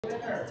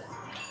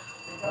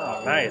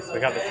Oh, nice. We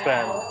got the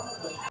spin.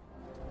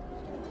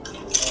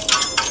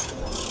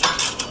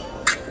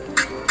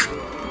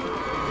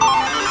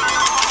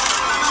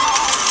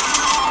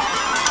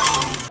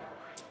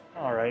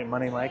 All right,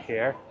 Money Mike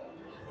here.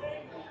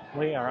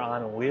 We are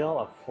on Wheel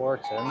of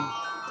Fortune.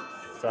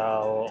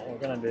 So we're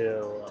going to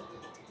do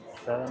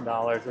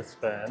 $7 a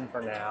spin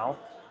for now.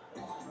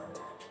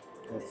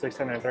 With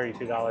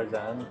 $632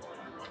 in.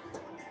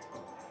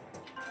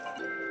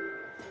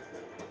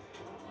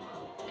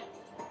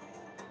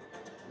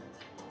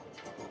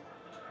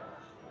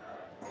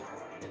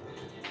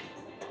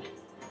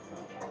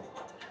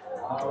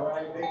 All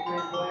right, victory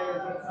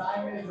players, the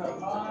time is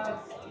upon us.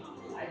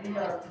 I need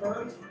our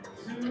first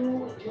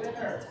two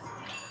winners.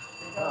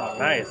 Oh,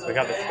 nice. We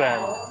got the spin.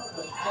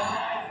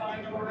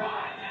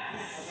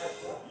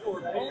 Your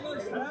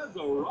bonus has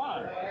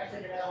arrived.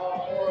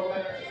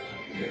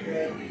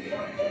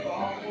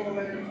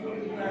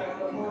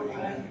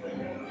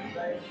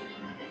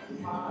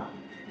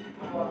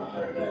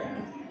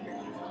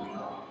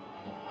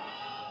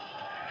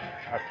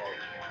 Okay.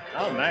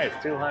 Oh, nice.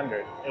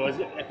 200.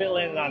 If it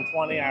landed on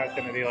 20, I was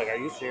going to be like, are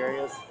you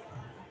serious?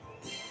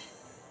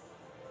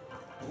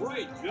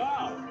 Great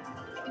job.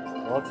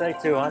 We'll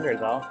take 200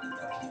 though.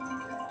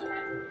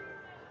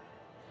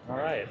 All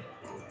right.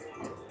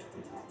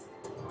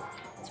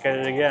 Let's get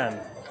it again.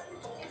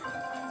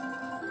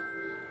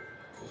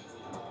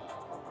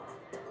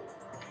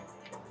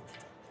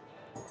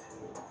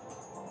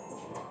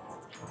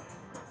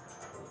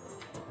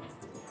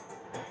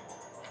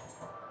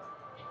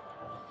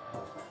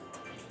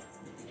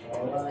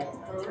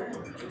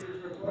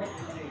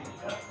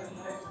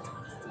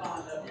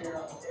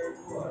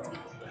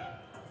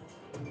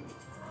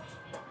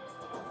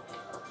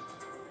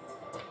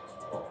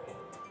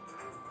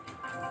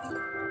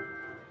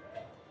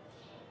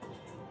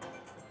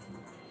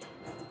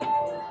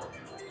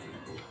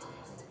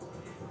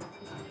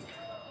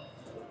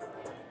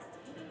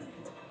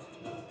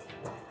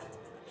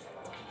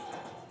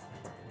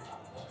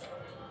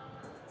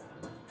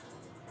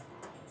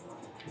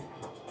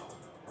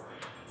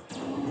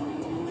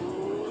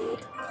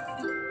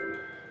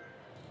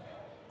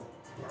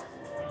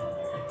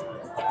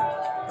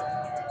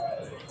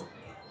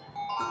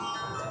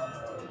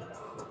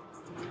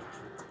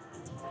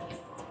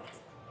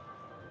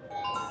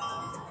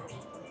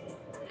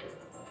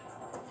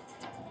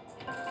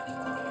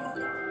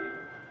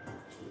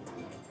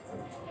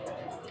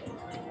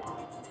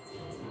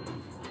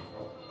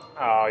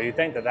 Oh, you'd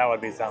think that would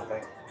be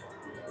something.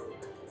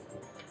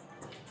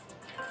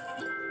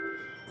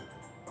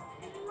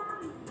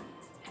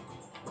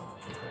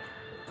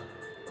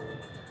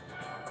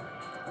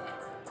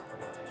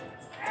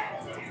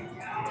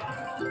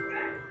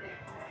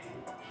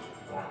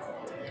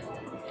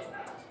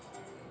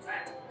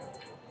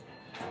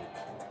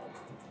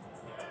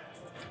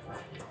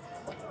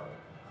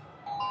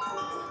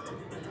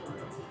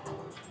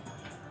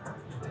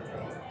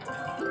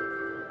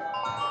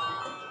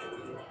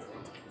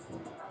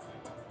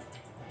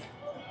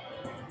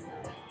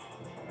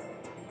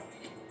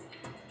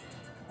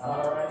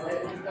 All right,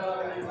 ladies and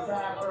gentlemen, it's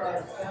time for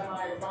our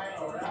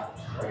semi-final round.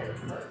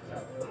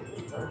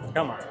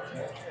 Come on.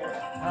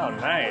 Oh,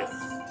 nice.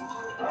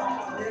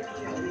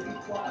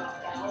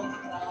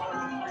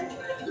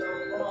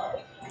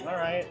 All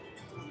right.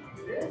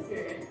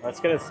 Let's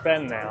get a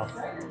spin now.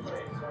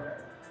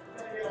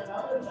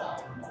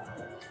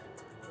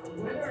 The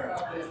winner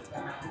of this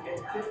match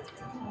gets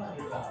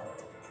 $1,500.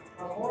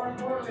 But more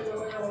importantly, the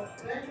winner will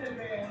send it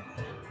in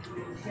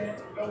to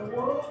the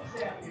World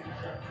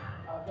Championship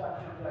of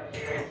Dungeons and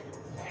Dragons.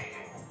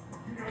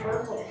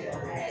 Universal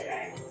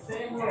Championship.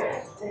 Same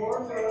rules.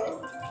 4 rows.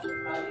 Each of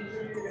you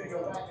are going to go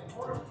back and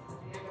forth.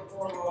 You get the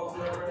 4 rows.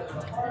 Whoever is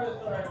the hardest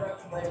on our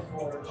Dutch play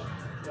board.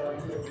 So you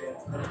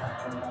advance to the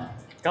final round.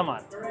 Come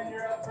on. Corinne,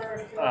 you're up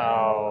first.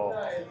 Oh.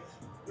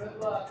 Good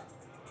luck.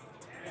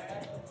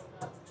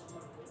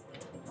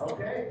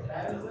 Okay,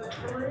 that is a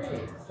 3.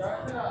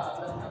 Starting it off.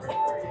 That's number 3.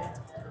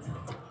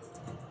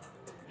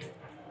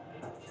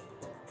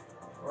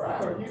 All right,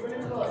 we're keeping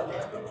it close.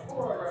 That's a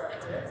 4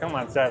 right there. Come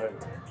on, 7.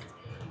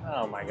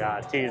 Oh my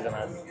God, teasing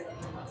us.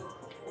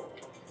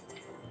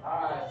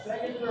 All right,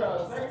 second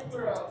throw.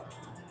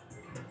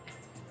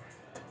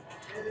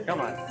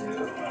 Come on.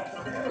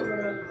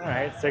 All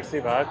right,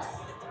 $60.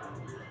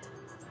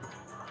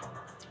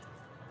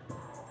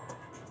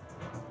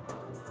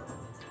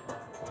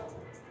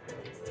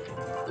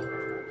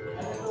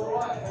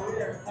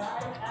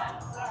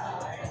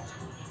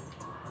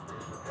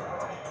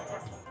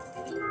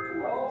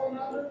 Roll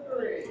number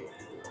 3.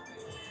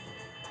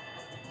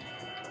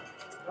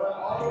 Go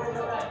all the way to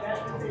the back.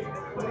 That's the thing.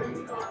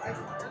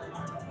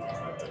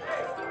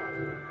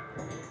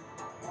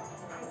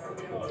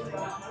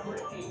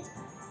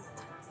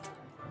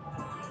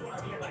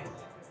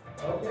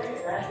 Okay,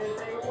 that is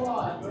a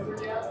 1. Moving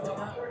down to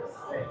number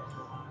 6.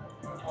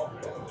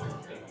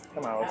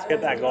 Come on, let's get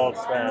that gold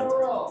spin.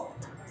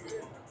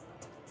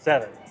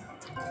 7.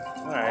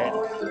 All right.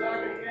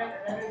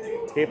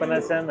 Keeping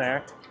us in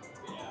there.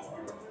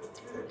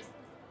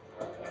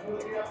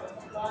 moving up to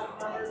spot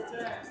number 10.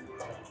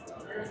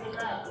 Here's the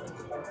map.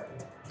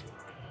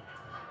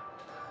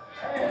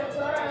 Hey, that's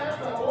all right.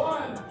 That's a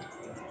 1.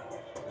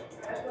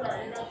 That's all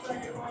right. You got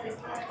second place.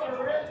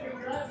 Mr. Red,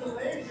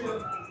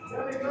 congratulations.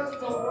 Gonna go to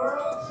the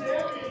World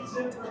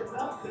Championship for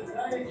nothing,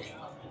 right?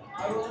 I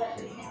would like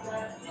to keep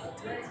that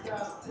great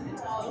stuff.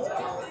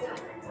 $2,000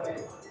 every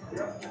place.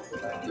 Yep.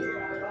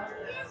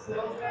 Still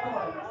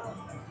going.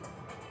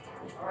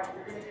 All right,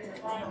 you're going to get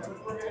the final,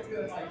 but we're going to do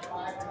it like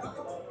 5 minutes.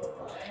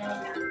 Hang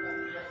on to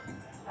your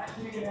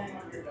actually, you can hang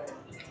on to your bed.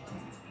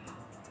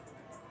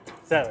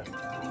 7.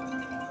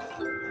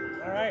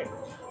 All right.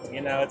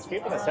 You know, it's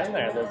keeping us in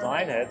there. Those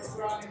line hits.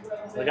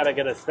 We got to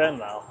get a spin,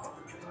 though.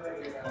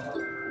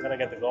 We got to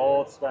get the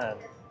gold spin.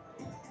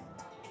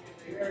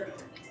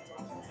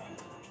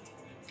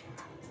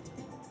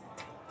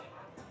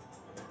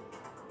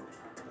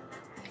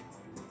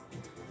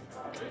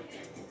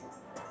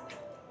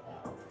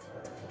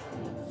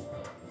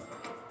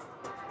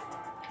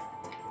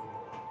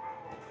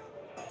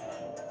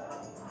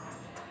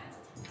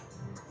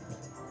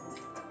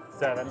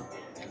 Seven.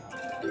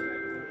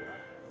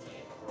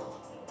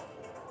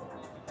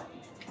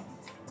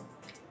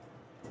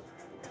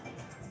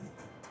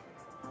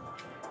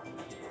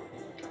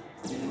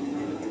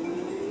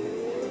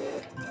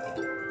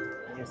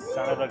 You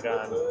son of a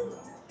gun.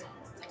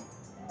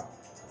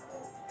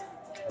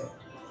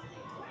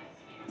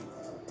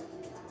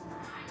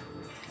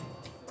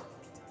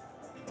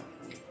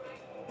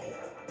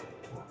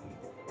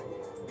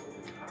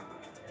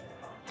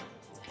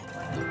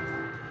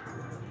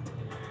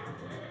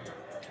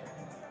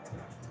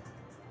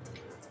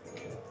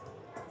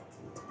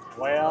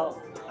 Well,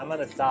 I'm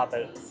gonna stop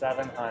at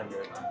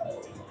 700. I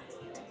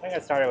think I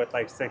started with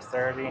like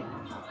 630.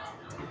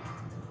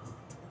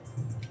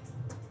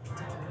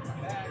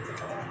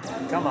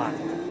 Come on.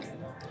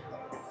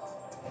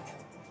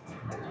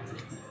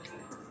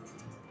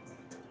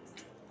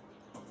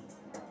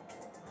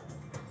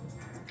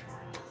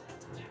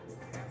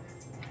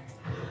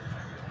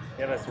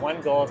 Give us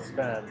one gold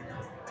spin.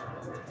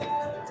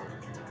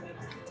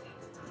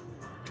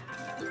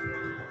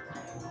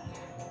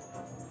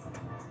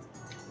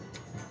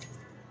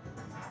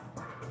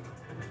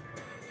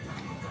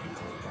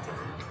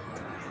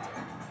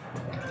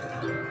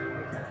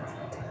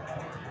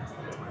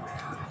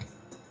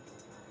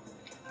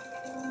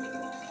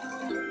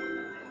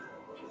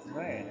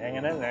 Right,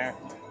 hanging in there.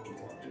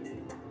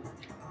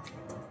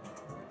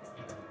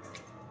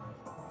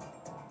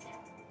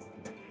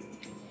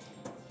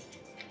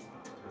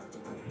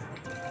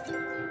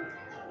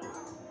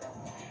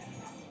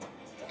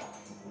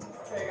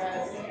 Okay,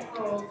 guys, any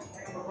rules?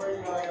 And before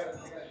you go, I gotta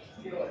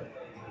steal it.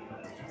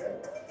 Good?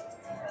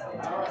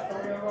 All right, so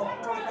we're gonna roll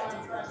 4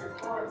 times back and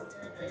forth.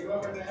 Okay, you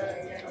over the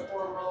head again, the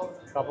 4 rolls.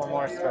 Couple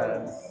more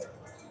spins.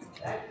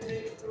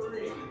 Activate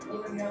 3.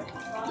 Moving up to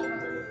spot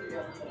number 3.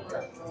 Up to the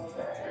rest. Roll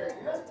that. Very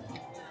good.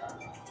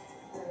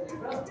 There you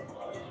go.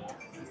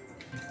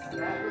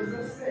 That was a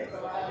 6. So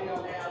I'll be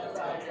on the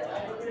outside here.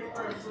 That's a big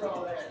first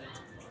roll there.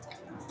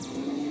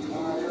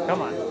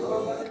 Come on.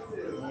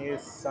 You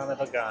son of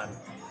a gun.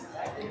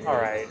 All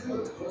right.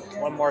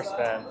 One more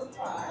spin.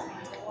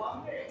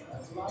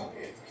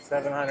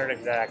 700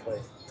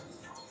 exactly.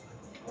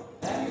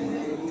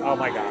 Oh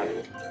my god.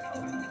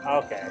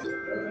 Okay.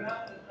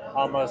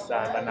 Almost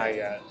done, but not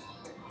yet.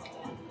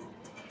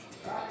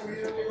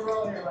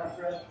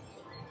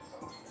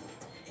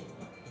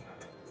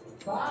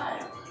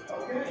 Five.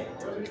 Okay.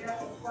 Moving up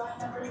to spot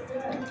number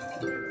 10.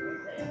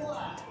 Same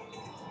line.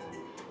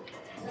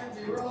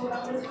 10-0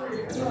 number 3.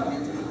 Good luck.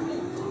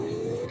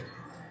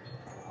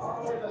 All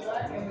the way to the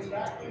back, and we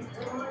got a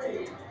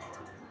 3.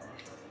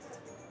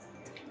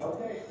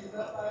 Okay, she's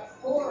up by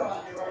 4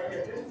 on you right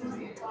here. This is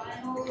the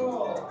final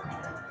roll.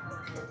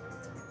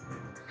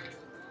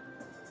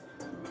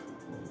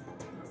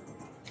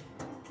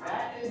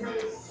 That is a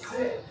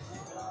 6.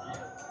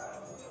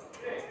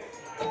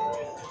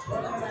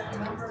 Looking at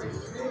number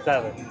 6.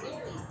 7. You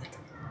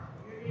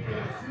need a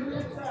 2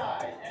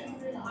 inside.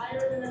 Anything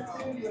higher than a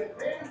 2, you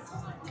advance.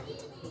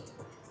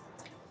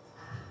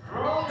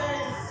 Roll a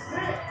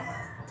 6.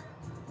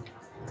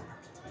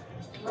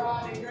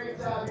 Ronnie, great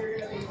job. You're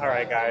going to be. All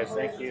right, guys.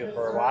 Thank you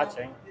for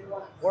watching.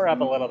 We're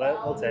up a little bit.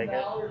 We'll take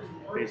it.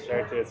 Be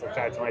sure to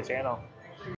subscribe to my channel.